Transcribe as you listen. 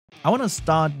I want to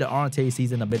start the RTA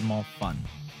season a bit more fun.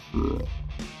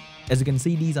 As you can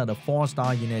see, these are the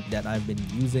 4-star unit that I've been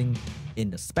using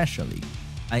in the Special League.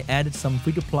 I added some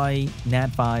free-to-play Nat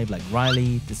 5 like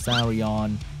Riley,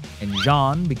 Tisarion, and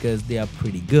Jean because they are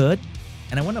pretty good.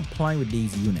 And I want to play with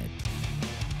these units.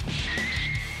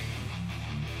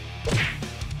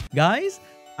 Guys,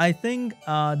 I think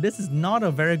this is not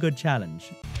a very good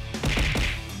challenge.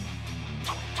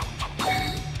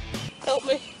 Help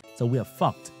me. So we are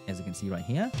fucked, as you can see right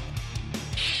here.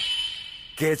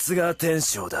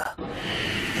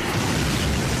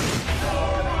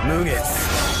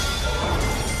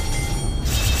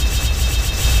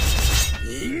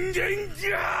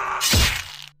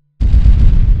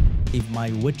 If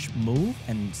my witch move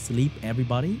and sleep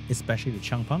everybody, especially the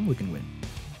Changpeng, we can win.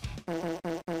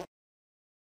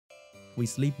 We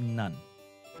sleep none.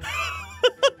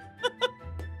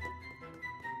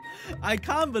 I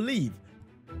can't believe.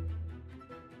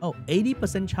 Oh,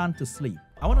 80% chance to sleep.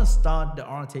 I want to start the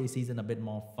RTA season a bit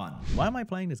more fun. Why am I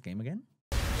playing this game again?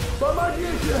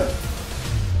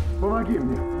 Помоги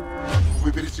мне.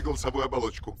 Выберите голосовую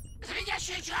оболочку.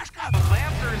 Lancer's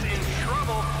in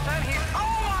trouble, and he's... Oh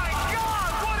my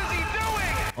god! What is he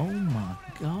doing? Oh my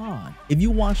god. If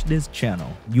you watch this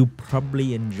channel, you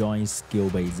probably enjoy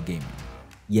skill-based gaming.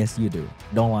 Yes, you do.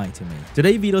 Don't lie to me.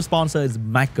 Today's video sponsor is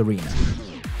Mech Arena,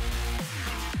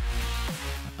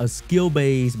 a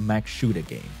skill-based mech shooter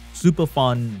game. Super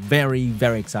fun, very,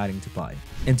 very exciting to play.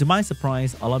 And to my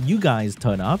surprise, all of you guys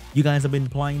turn up. You guys have been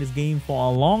playing this game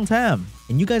for a long time,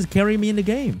 and you guys carry me in the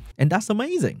game, and that's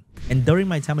amazing. And during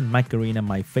my time in Mech Arena,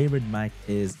 my favorite mech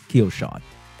is Killshot.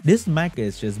 This mech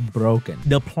is just broken.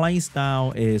 The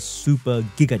playstyle is super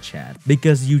Giga Chat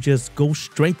because you just go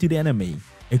straight to the enemy,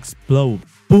 explode,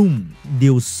 boom,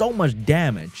 deal so much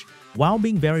damage while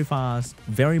being very fast,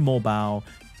 very mobile.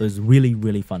 So it's really,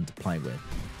 really fun to play with.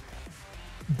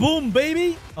 Boom,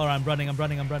 baby! Alright, I'm running.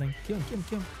 Kill him.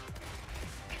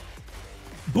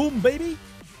 Boom, baby!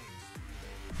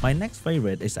 My next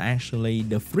favorite is actually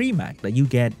the free mech that you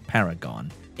get,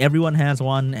 Paragon. Everyone has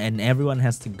one and everyone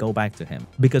has to go back to him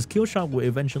because Killshot will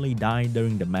eventually die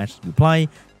during the match you play.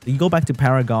 You go back to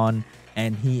Paragon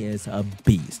and he is a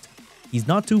beast. He's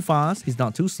not too fast, he's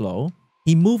not too slow.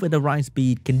 He moves at the right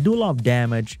speed, can do a lot of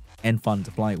damage, and fun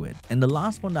to play with. And the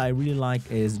last one that I really like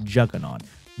is Juggernaut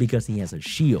because he has a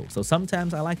shield. So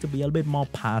sometimes I like to be a little bit more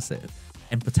passive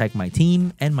and protect my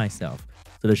team and myself.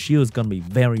 So the shield is going to be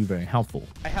very, very helpful.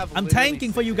 I'm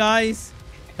tanking for you guys.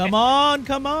 Come on.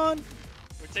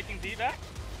 We're taking D back?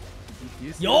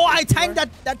 Yo, I tanked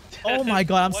that. Oh my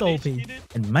god, I'm so OP.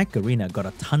 And Mech Arena got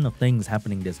a ton of things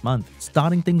happening this month.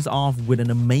 Starting things off with an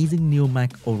amazing new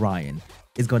mech, Orion.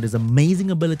 It's got this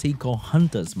amazing ability called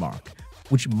Hunter's Mark,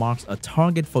 which marks a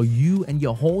target for you and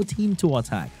your whole team to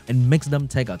attack and makes them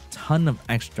take a ton of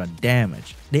extra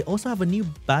damage. They also have a new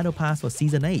battle pass for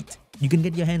Season 8. You can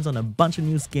get your hands on a bunch of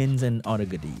new skins and other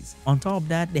goodies. On top of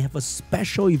that, they have a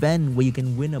special event where you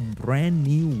can win a brand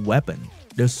new weapon,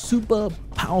 the super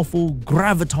powerful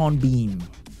Graviton Beam.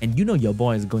 And you know your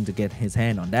boy is going to get his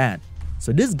hand on that.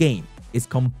 So this game is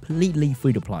completely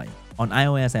free to play on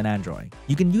iOS and Android.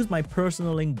 You can use my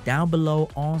personal link down below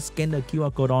or scan the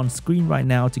QR code on screen right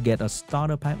now to get a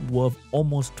starter pack worth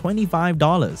almost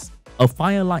 $25. A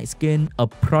Firelight skin, a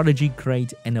Prodigy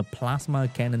crate, and a Plasma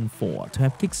Cannon 4 to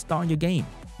help kickstart your game.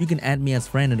 You can add me as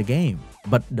friend in the game,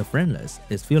 but the friend list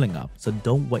is filling up, so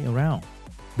don't wait around.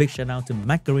 Big shout out to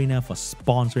Mech Arena for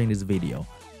sponsoring this video.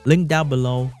 Link down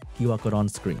below, QR code on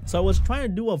screen. So I was trying to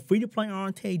do a free-to-play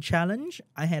RTA challenge.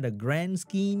 I had a grand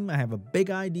scheme, I have a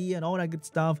big idea and all that good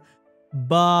stuff,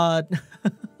 but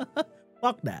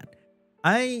fuck that.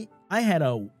 I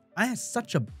had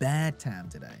such a bad time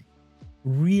today.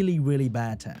 Really, really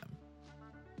bad time.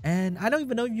 And I don't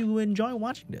even know if you enjoy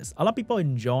watching this. A lot of people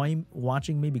enjoy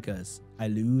watching me because I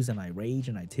lose and I rage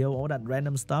and I tell all that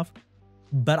random stuff.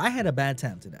 But I had a bad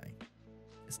time today.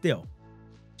 Still,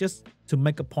 just to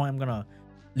make a point, I'm gonna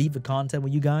leave the content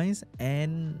with you guys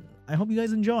and I hope you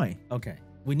guys enjoy. Okay,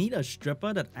 we need a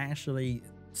stripper that actually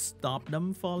stopped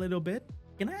them for a little bit.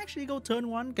 Can I actually go turn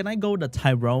 1? Can I go the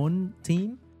Tyrone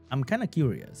team? I'm kind of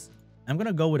curious. I'm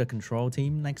gonna go with a control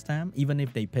team next time, even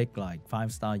if they pick like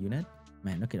 5-star unit.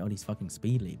 Man, look at all these fucking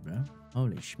speed lead, bro.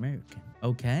 Holy smoke.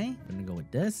 Okay, I'm gonna go with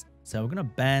this. So we're gonna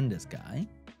ban this guy.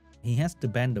 He has to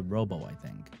ban the Robo, I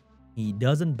think. He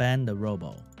doesn't ban the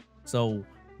Robo. So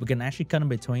we can actually cut in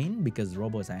between because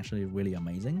Robo is actually really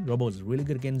amazing. Robo is really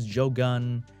good against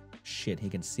Jogun. Shit, he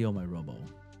can seal my Robo.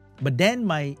 But then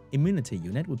my immunity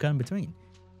unit will cut in between.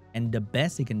 And the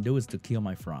best he can do is to kill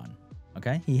my Fran.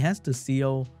 Okay? He has to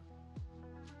seal...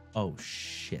 Oh,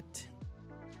 shit.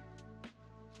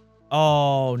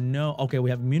 Oh, no. Okay, we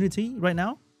have immunity right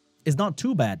now. It's not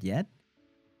too bad yet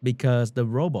because the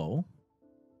Robo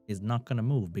is not going to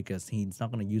move because he's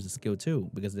not going to use the skill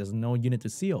 2 because there's no unit to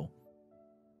seal.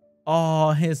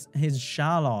 Oh, his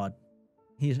Charlotte.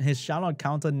 His Charlotte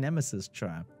counter Nemesis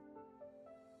trap.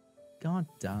 God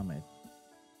damn it.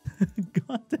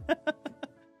 God damn.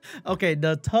 Okay,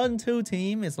 the turn 2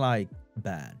 team is like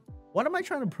bad. What am I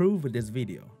trying to prove with this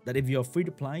video? That if you're free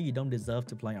to play, you don't deserve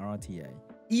to play RTA.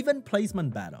 Even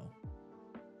placement battle.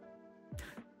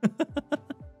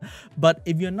 But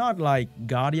if you're not like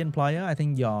Guardian player, I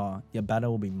think your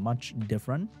battle will be much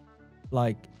different.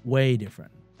 Like way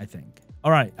different, I think.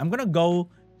 Alright, I'm gonna go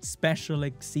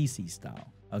Specialic CC style.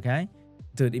 Okay?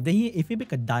 Dude, if he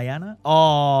pick a Diana,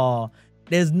 oh,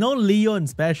 there's no Leo in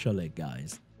Specialic,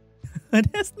 guys.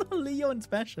 There's no Leo in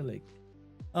Specialic.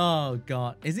 Oh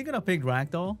god. Is he gonna pick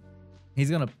Ragdoll?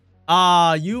 He's gonna...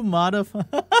 Ah, you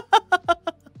motherfucker.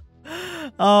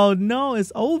 Oh no,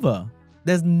 it's over.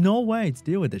 There's no way to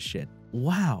deal with this shit.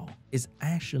 Wow, it's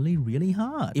actually really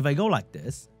hard. If I go like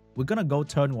this, we're gonna go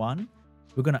turn 1.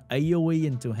 We're gonna AoE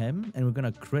into him, and we're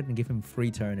gonna crit and give him free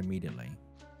turn immediately.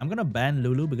 I'm gonna ban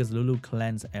Lulu because Lulu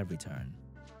cleanse every turn.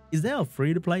 Is there a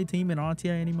free-to-play team in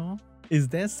RTA anymore? Is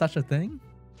there such a thing?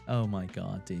 Oh my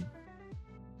god, dude.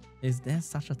 Is there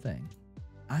such a thing?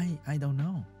 I don't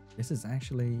know. This is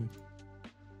actually...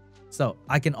 So,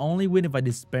 I can only win if I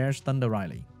Despair Stun the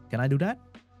Riley. Can I do that?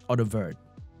 Or the Verd?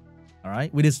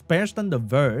 Alright, with Despair Stun the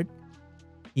Verd,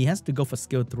 he has to go for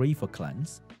skill 3 for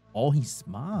cleanse. Oh, he's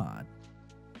smart.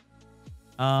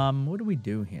 What do we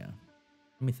do here?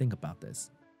 Let me think about this.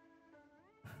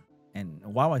 And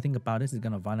while I think about this, he's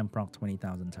gonna Violent Proc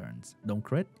 20,000 turns. Don't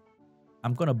crit.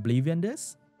 I'm gonna Oblivion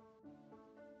this.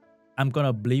 I'm gonna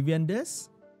Oblivion this.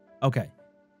 Okay.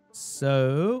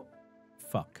 So...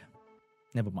 Fuck.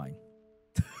 Never mind.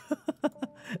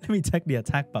 Let me take the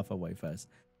attack buff away first.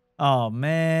 Oh,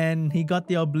 man. He got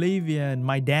the Oblivion.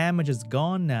 My damage is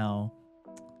gone now.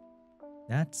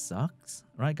 That sucks.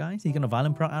 Right, guys? He's gonna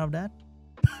Violent Proc out of that?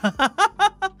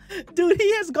 Dude,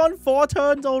 he has gone 4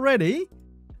 turns already.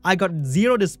 I got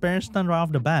 0 Despair Stun right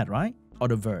off the bat, right? Or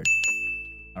the Verd.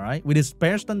 Alright? With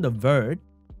Despair Stun the Verd.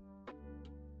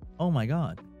 Oh my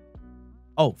god.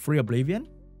 Oh, free Oblivion?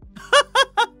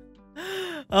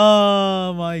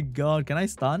 Oh my god. Can I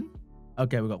stun?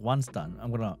 Okay, we got 1 stun.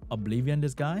 I'm gonna Oblivion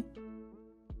this guy.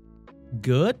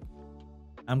 Good.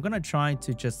 I'm gonna try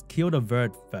to just kill the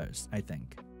Verd first, I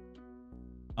think.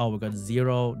 Oh, we got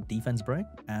 0 defense break.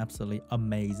 Absolutely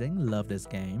amazing. Love this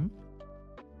game.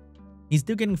 He's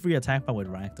still getting free attack power with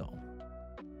Ragdoll.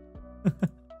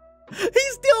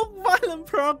 He's still Violent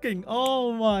Procking.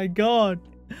 Oh my god.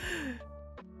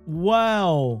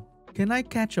 Wow. Can I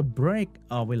catch a break?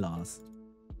 Oh, we lost.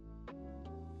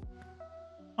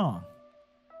 Oh.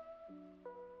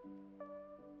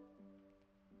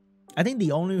 I think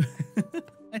the only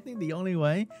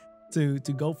way to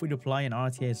go free to play in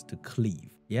RTA is to cleave.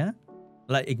 Yeah?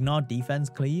 Like ignore defense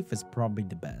cleave is probably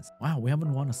the best. Wow, we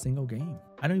haven't won a single game.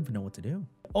 I don't even know what to do.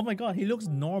 Oh my god, he looks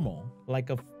normal. Like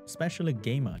a Specialist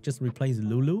gamer. Just replace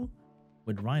Lulu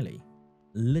with Riley.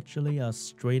 Literally a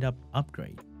straight up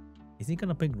upgrade. Is he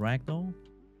gonna pick Ragdoll?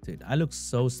 Dude, I look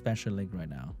so Specialist right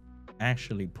now.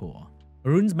 Actually poor.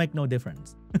 Runes make no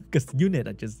difference. Because units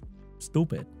are just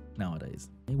stupid nowadays.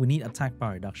 We need attack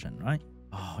power reduction, right?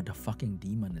 Oh, the fucking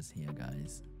demon is here,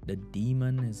 guys. The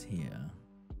demon is here.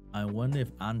 I wonder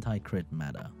if anti-crit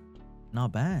matter.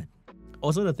 Not bad.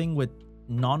 Also, the thing with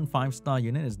non-5-star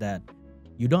unit is that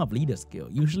you don't have leader skill.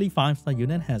 Usually 5-star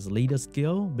unit has leader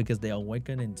skill because they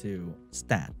awaken into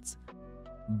stats.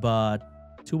 But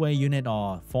 2A unit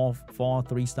or 4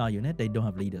 3-star unit, they don't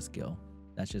have leader skill.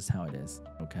 That's just how it is.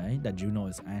 Okay, that Juno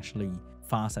is actually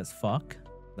fast as fuck.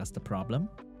 That's the problem.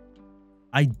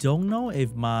 I don't know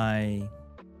if my...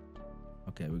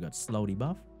 Okay, we got slow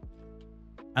debuff.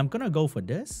 I'm gonna go for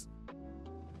this.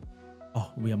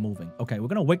 Oh, we are moving. Okay, we're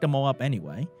gonna wake them all up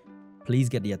anyway. Please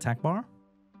get the attack bar.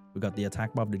 We got the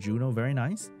attack bar of the Juno. Very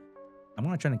nice. I'm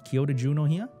gonna try to kill the Juno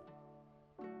here.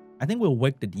 I think we'll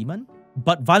wake the demon.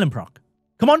 But Violent Proc.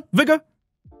 Come on, Vigor.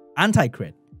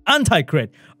 Anti-crit.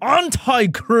 Anti-crit.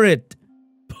 Anti-crit.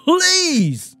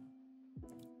 Please.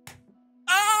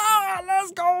 Ah,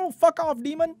 let's go. Fuck off,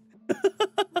 demon.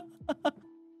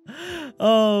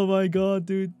 Oh my god,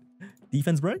 dude.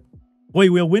 Defense break? Wait,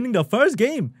 we are winning the first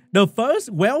game. The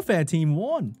first welfare team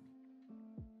won.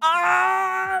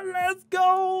 Ah, let's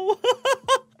go.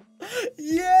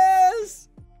 Yes.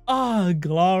 Ah,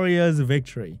 glorious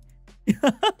victory.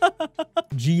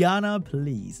 Gianna,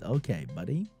 please. Okay,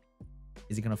 buddy.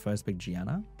 Is he gonna first pick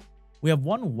Gianna? We have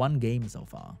won 1 game so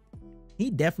far. He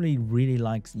definitely really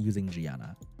likes using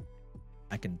Gianna.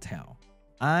 I can tell.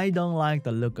 I don't like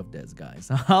the look of this, guys.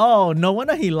 Oh, no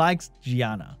wonder he likes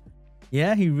Gianna.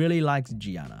 Yeah, he really likes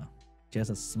Gianna.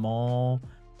 Just a small,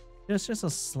 just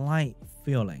a slight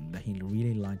feeling that he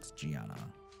really likes Gianna.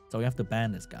 So we have to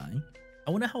ban this guy. I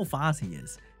wonder how fast he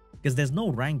is, because there's no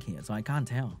rank here, so I can't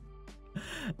tell.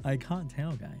 I can't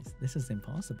tell, guys. This is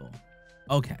impossible.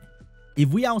 Okay. If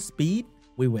we outspeed,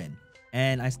 we win.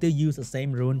 And I still use the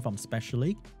same rune from Special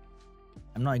League.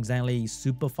 I'm not exactly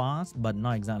super fast, but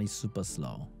not exactly super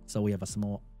slow. So we have a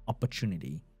small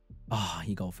opportunity. Oh,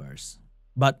 he go first.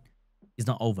 But it's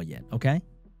not over yet, okay?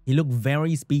 He looked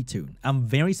very speed tuned. I'm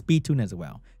very speed tuned as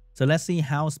well. So let's see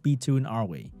how speed tuned are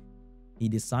we. He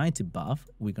decided to buff.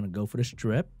 We're going to go for the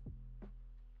strip.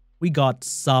 We got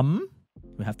some.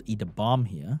 We have to eat the bomb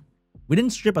here. We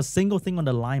didn't strip a single thing on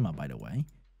the Lima, by the way.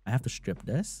 I have to strip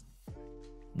this.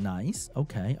 Nice.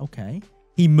 Okay, okay.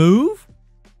 He moved.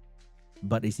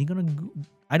 But is he going to...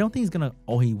 I don't think he's going to...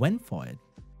 Oh, he went for it.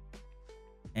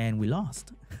 And we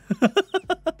lost.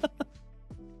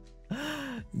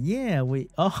 Yeah, we...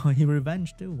 Oh, he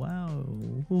revenged too. Wow.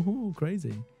 Woohoo,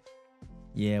 crazy.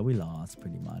 Yeah, we lost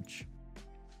pretty much.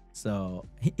 So,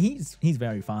 he's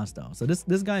very fast though. So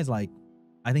this guy is like...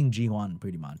 I think G1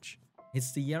 pretty much.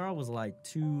 His Sierra was like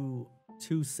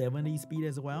 270 speed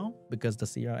as well. Because the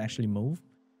Sierra actually moved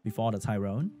before the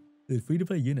Tyrone. The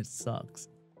free-to-play unit sucks.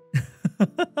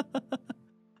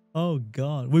 Oh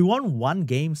god. We won one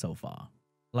game so far.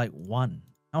 Like one.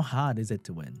 How hard is it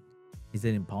to win? Is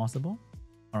it impossible?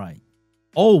 Alright.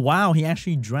 Oh wow, he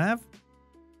actually draft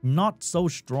not so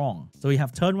strong. So we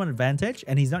have turn 1 advantage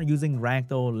and he's not using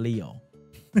Ragdoll Leo.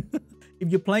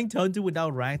 If you're playing turn 2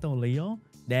 without Ragdoll Leo,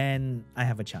 then I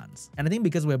have a chance. And I think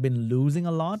because we've been losing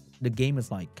a lot, the game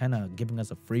is like kind of giving us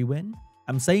a free win.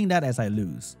 I'm saying that as I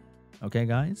lose. Okay,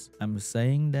 guys? I'm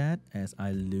saying that as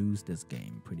I lose this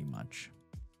game, pretty much.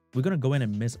 We're going to go in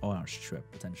and miss all our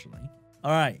strip, potentially.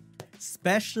 All right.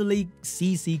 Special League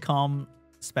CC Com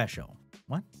Special.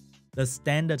 What? The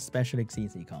standard Special League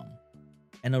CC Com.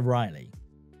 And a Riley.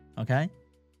 Okay?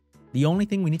 The only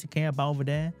thing we need to care about over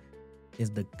there is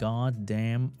the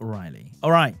goddamn Riley.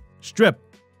 All right. Strip.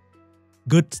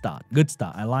 Good start. Good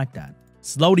start. I like that.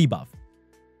 Slow debuff.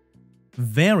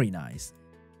 Very nice.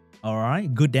 All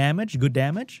right. Good damage. Good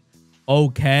damage.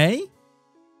 Okay.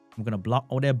 I'm going to block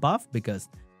all their buff because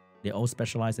they all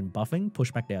specialize in buffing.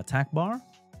 Push back their attack bar.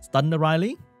 Stun the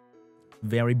Riley.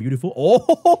 Very beautiful.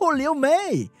 Oh, Liu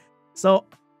Mei. So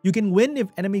you can win if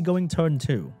enemy going turn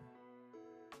 2.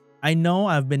 I know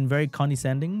I've been very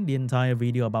condescending the entire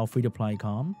video about free-to-play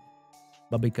com.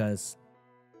 But because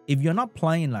if you're not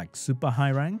playing like super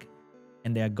high rank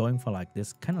and they're going for like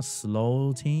this kind of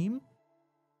slow team,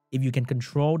 if you can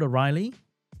control the Riley,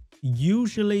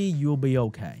 usually you'll be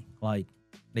okay. Like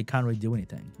they can't really do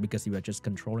anything because you are just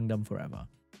controlling them forever.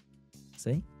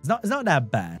 See? It's not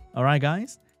that bad. All right,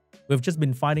 guys? We've just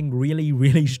been fighting really,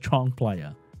 really strong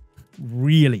player.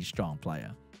 Really strong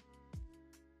player.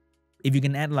 If you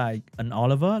can add like an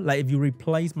Oliver, like if you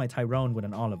replace my Tyrone with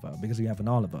an Oliver because you have an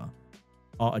Oliver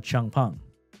or a Chung Pang,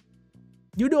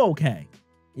 you do okay.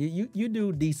 You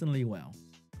do decently well.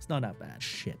 It's not that bad.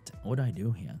 Shit. What do I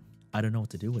do here? I don't know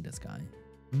what to do with this guy.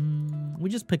 We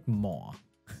just pick more.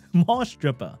 More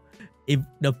stripper. If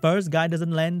the first guy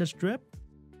doesn't land the strip,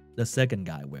 the second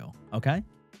guy will. Okay?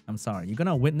 I'm sorry. You're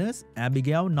gonna witness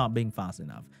Abigail not being fast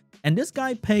enough. And this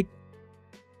guy picked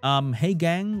Hey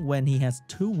Gang when he has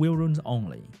 2 wheel runes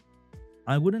only.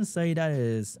 I wouldn't say that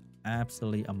is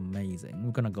absolutely amazing.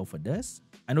 We're gonna go for this.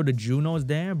 I know the Juno is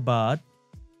there, but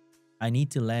I need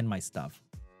to land my stuff.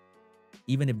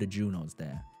 Even if the Juno is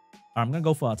there. I'm gonna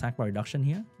go for attack bar reduction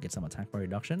here. Get some attack bar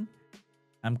reduction.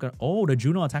 Oh, the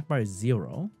Juno attack bar is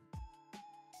 0.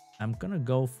 I'm gonna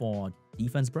go for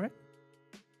defense break.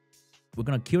 We're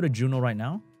gonna kill the Juno right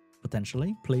now.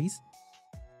 Potentially, please.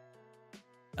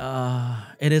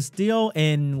 It is still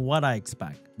in what I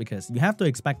expect. Because you have to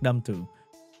expect them to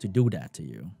do that to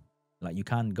you. Like, you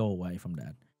can't go away from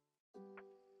that.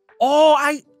 Oh,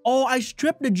 I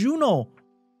stripped the Juno.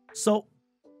 So,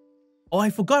 I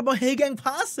forgot about Hey Gang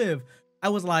passive. I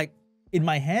was like, in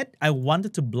my head, I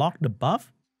wanted to block the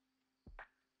buff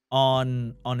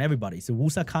on everybody. So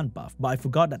Wusa can't buff. But I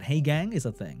forgot that Hey Gang is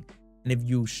a thing. And if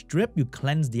you strip, you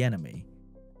cleanse the enemy.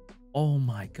 Oh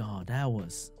my god, that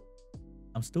was...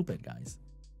 I'm stupid, guys.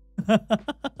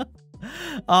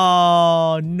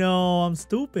 Oh, no, I'm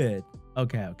stupid.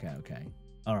 Okay.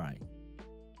 All right.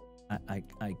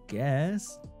 I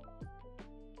guess.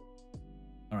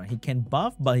 All right, he can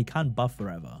buff, but he can't buff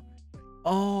forever.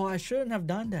 Oh, I shouldn't have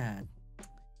done that.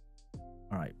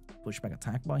 All right, push back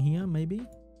attack bar here, maybe.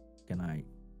 Can I?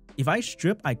 If I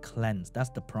strip, I cleanse. That's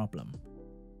the problem.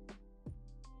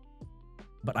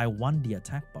 But I want the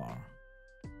attack bar.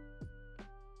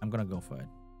 I'm gonna go for it.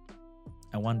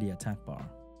 I want the attack bar.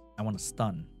 I want to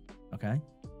stun. Okay.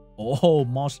 Oh,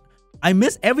 Mosh. I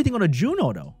missed everything on a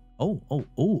Juno though.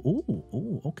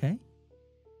 Oh, okay.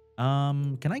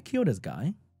 Can I kill this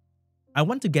guy? I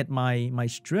want to get my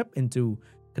strip into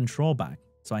control back.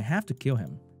 So I have to kill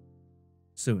him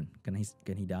soon. Can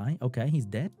he die? Okay, he's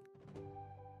dead.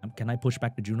 Can I push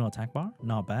back the Juno attack bar?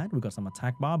 Not bad. We got some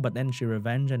attack bar, but then she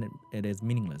revenge and it is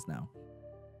meaningless now.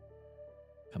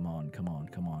 Come on, come on,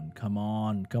 come on, come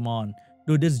on, come on.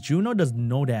 Dude, this Juno does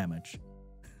no damage.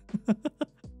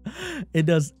 It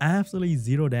does absolutely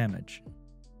 0 damage.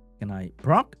 Can I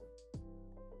proc?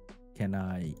 Can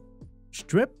I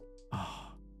strip?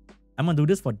 Oh, I'm gonna do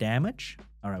this for damage.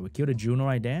 All right, we killed the Juno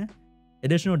right there.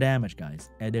 Additional damage, guys.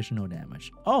 Additional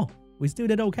damage. Oh, we still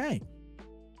did okay.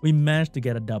 We managed to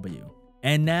get a W.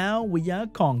 And now we are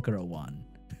Conqueror 1.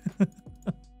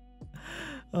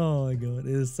 Oh my god, it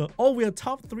is so... Oh, we are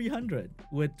top 300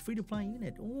 with free-to-play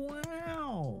unit.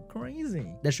 Wow,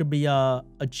 crazy. There should be a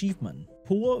achievement.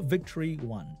 Poor victory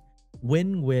 1.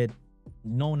 Win with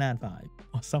no nat 5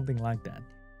 or something like that.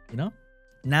 You know?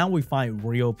 Now we fight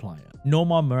real player. No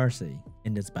more mercy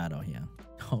in this battle here.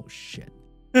 Oh shit.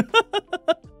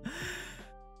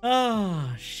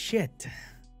 Oh shit.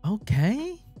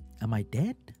 Okay. Am I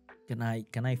dead? Can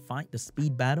I fight the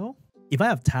speed battle? If I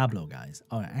have Tableau, guys.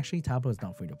 Oh, actually, Tableau is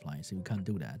not free to play, so you can't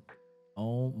do that.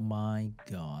 Oh my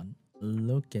god.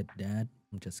 Look at that.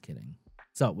 I'm just kidding.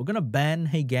 So, we're gonna ban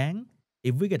Hey Gang.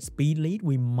 If we get speed lead,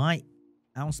 we might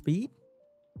outspeed.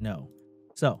 No.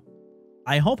 So,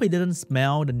 I hope he didn't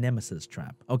smell the Nemesis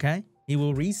trap, okay? He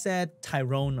will reset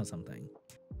Tyrone or something.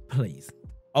 Please.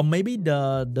 Or maybe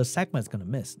the segment is gonna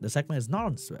miss. The segment is not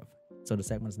on Swift, so the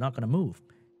segment is not gonna move.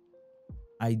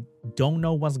 I don't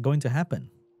know what's going to happen.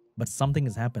 But something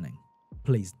is happening.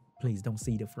 Please, please don't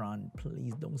see the front.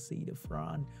 Please don't see the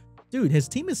front. Dude, his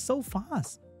team is so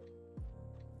fast.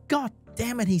 God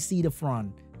damn it, he see the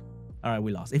front. All right,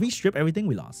 we lost. If he strip everything,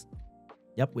 we lost.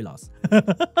 Yep, we lost.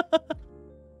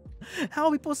 How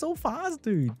are people so fast,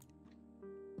 dude?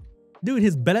 Dude,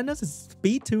 his balance is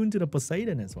speed tuned to the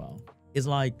Poseidon as well. It's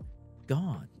like,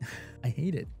 God, I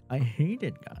hate it. I hate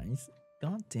it, guys.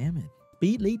 God damn it.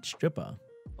 Speed lead stripper.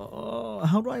 Oh,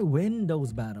 how do I win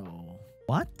those battles?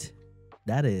 What?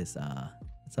 That is,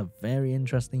 it's a very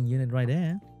interesting unit right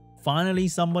there. Finally,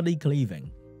 somebody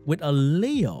cleaving with a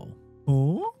Leo.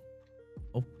 Huh?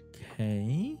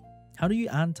 Okay. How do you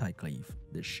anti-cleave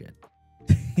this shit?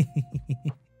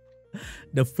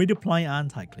 The free-to-play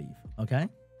anti-cleave, okay?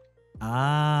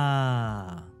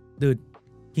 Ah. Dude,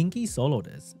 Kinky solo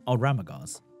this. Or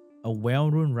Ramagos. A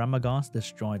well-rune Ramagos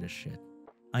destroy this shit.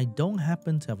 I don't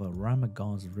happen to have a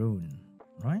Ramagos rune,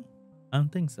 right? I don't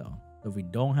think so. If we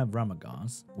don't have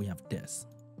Ramagos, we have this.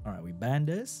 All right, we ban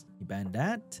this. We ban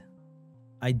that.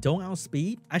 I don't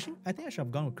outspeed. I think I should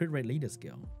have gone with crit rate leader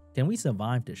skill. Can we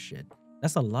survive this shit?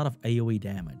 That's a lot of AoE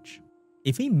damage.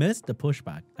 If he missed the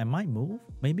pushback, I might move,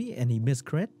 maybe, and he missed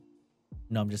crit.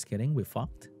 No, I'm just kidding. We're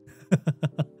fucked.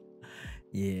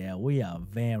 Yeah, we are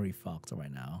very fucked right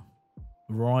now.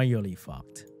 Royally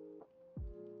fucked.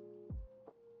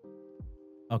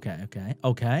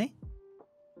 Okay.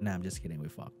 Nah, I'm just kidding. We're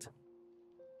fucked.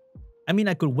 I mean,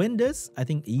 I could win this, I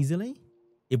think, easily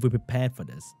if we prepared for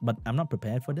this. But I'm not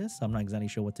prepared for this, so I'm not exactly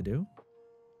sure what to do.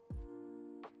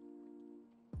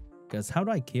 Because how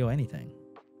do I kill anything?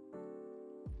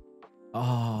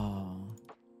 Oh.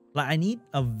 Like, I need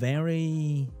a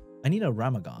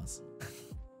Ramagos.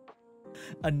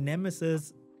 A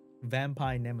Nemesis,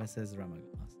 Vampire Nemesis Ramagos.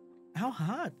 How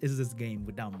hard is this game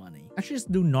without money? I should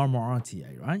just do normal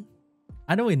RTA, right?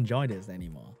 I don't enjoy this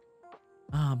anymore.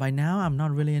 By now, I'm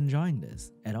not really enjoying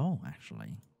this at all,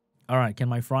 actually. All right, can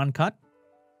my Fran cut?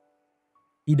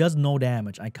 He does no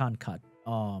damage. I can't cut.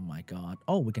 Oh my god.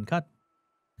 Oh, we can cut.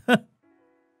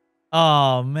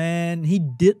 Oh man, he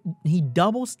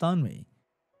double stunned me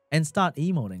and start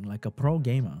emoting like a pro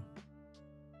gamer.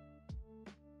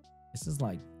 This is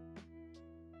like...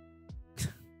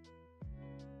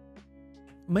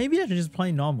 Maybe I should just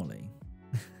play normally.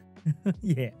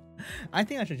 Yeah, I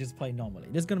think I should just play normally.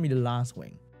 This is going to be the last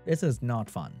wing. This is not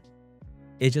fun.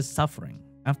 It's just suffering.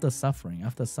 After suffering.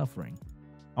 I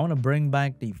want to bring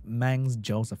back the Mangs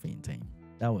Josephine team.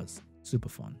 That was super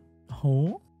fun.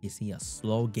 Oh, is he a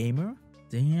slow gamer?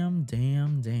 Damn.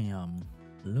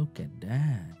 Look at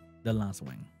that. The last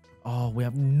wing. Oh, we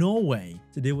have no way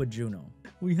to deal with Juno.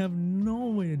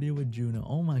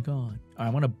 Oh my god. I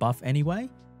want to buff anyway,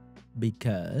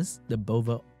 because the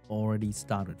Bova already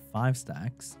started 5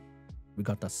 stacks. We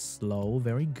got the slow,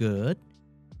 very good.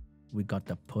 We got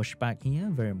the pushback here,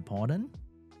 very important.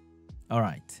 All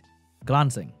right.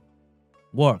 Glancing.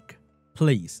 Work,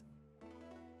 please.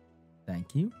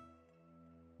 Thank you.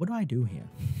 What do I do here?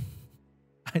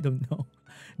 I don't know.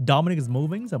 Dominic is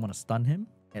moving, so I'm going to stun him,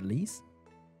 at least.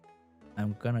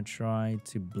 I'm going to try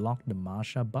to block the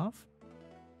Masha buff.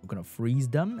 I'm going to freeze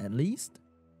them, at least.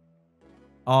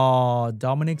 Oh,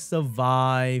 Dominic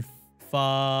survived.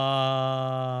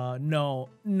 No,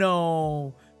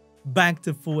 no. Back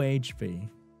to full HP.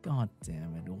 God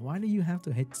damn it. Why do you have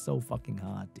to hit so fucking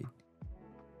hard, dude?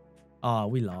 Oh,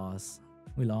 we lost.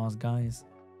 We lost, guys.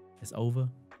 It's over.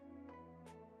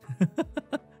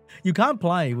 You can't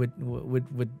play with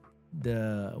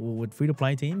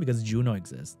free-to-play team because Juno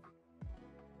exists.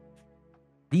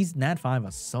 These Nat 5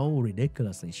 are so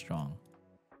ridiculously strong.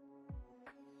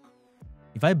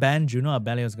 If I ban Juno,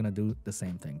 Abelio is gonna do the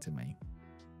same thing to me.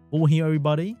 Full heal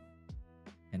everybody,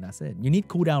 and that's it. You need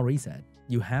cooldown reset.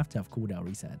 You have to have cooldown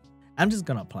reset. I'm just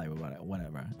gonna play with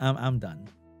whatever. I'm done.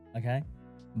 Okay?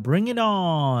 Bring it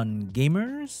on,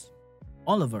 gamers.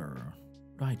 Oliver.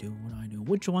 What do I do? What do I do?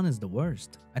 Which one is the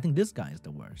worst? I think this guy is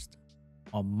the worst.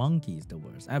 Or Monkey is the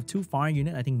worst. I have 2 fire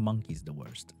units. I think Monkey is the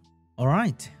worst. All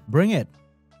right. Bring it.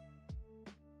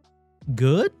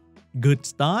 Good. Good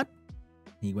start.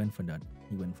 He went for that.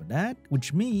 He went for that.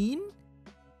 Which means...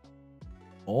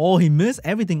 Oh, he missed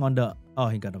everything on the... Oh,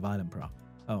 he got a violent proc.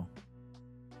 Oh.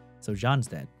 So Jean's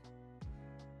dead.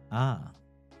 Ah.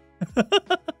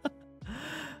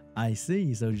 I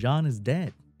see. So Jean is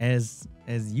dead. As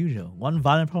usual. 1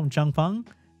 violent proc from Chung Fung.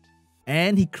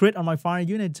 And he crit on my fire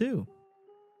unit too.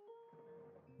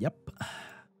 Yep.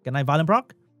 Can I violent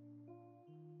proc?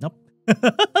 Nope.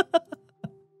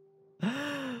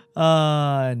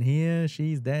 And here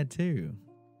she's dead too.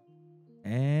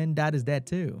 And that is dead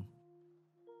too.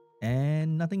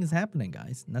 And nothing is happening,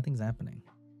 guys. Nothing's happening.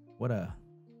 What a...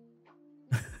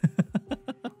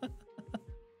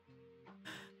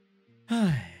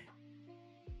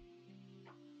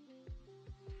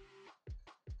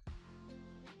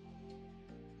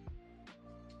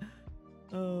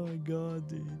 Oh my god,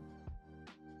 dude.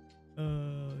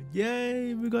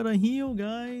 Yay, we got a heal,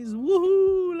 guys.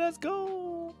 Woohoo, let's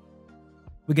go.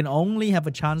 We can only have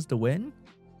a chance to win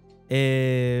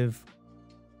if...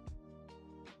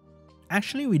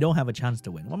 Actually, we don't have a chance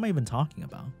to win. What am I even talking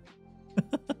about?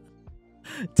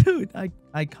 Dude,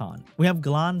 I can't. We have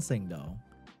glancing, though.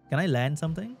 Can I land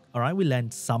something? All right, we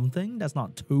land something. That's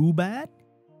not too bad.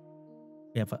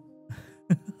 We have a...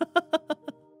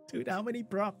 Dude, how many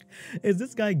proc is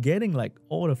this guy getting like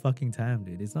all the fucking time,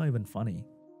 dude? It's not even funny.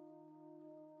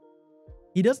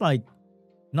 He does like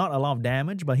not a lot of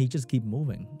damage, but he just keep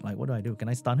moving. Like, what do I do? Can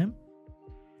I stun him?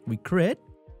 We crit.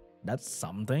 That's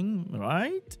something,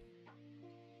 right?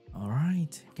 All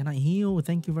right. Can I heal?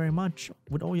 Thank you very much.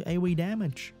 With all your AoE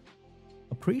damage.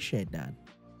 Appreciate that.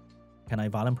 Can I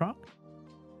violent proc?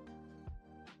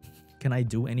 Can I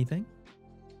do anything?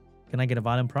 Can I get a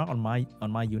violent proc on my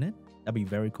unit? That'd be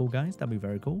very cool, guys. That'd be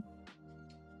very cool.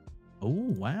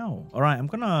 Oh, wow. All right, I'm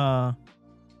gonna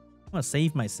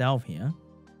save myself here.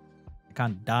 I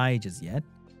can't die just yet.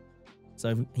 So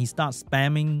if he starts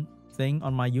spamming thing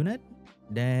on my unit,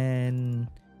 then...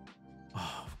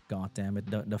 Oh, god damn it.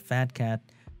 The fat cat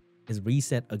is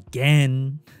reset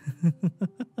again.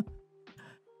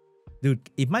 Dude,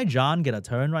 if my John get a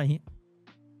turn right here...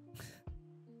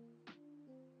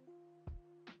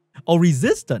 Oh,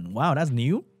 resistant. Wow, that's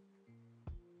new.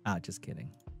 Ah, just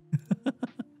kidding.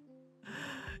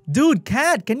 Dude,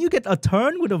 cat, can you get a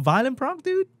turn with a violent proc,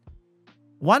 dude?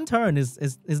 1 turn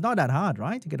is not that hard,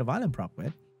 right? To get a violent proc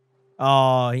with.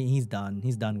 Oh, he's done.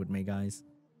 He's done with me, guys.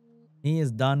 He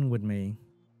is done with me.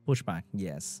 Pushback,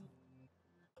 yes.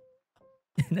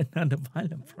 And another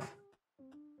violent proc.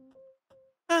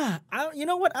 You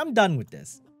know what? I'm done with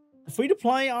this. Free to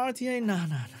play RTA? Nah.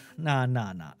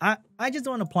 I just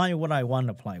want to play what I want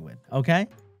to play with, okay?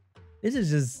 This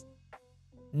is just...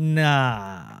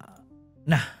 Nah.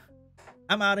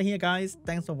 I'm out of here, guys.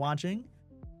 Thanks for watching.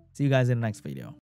 See you guys in the next video.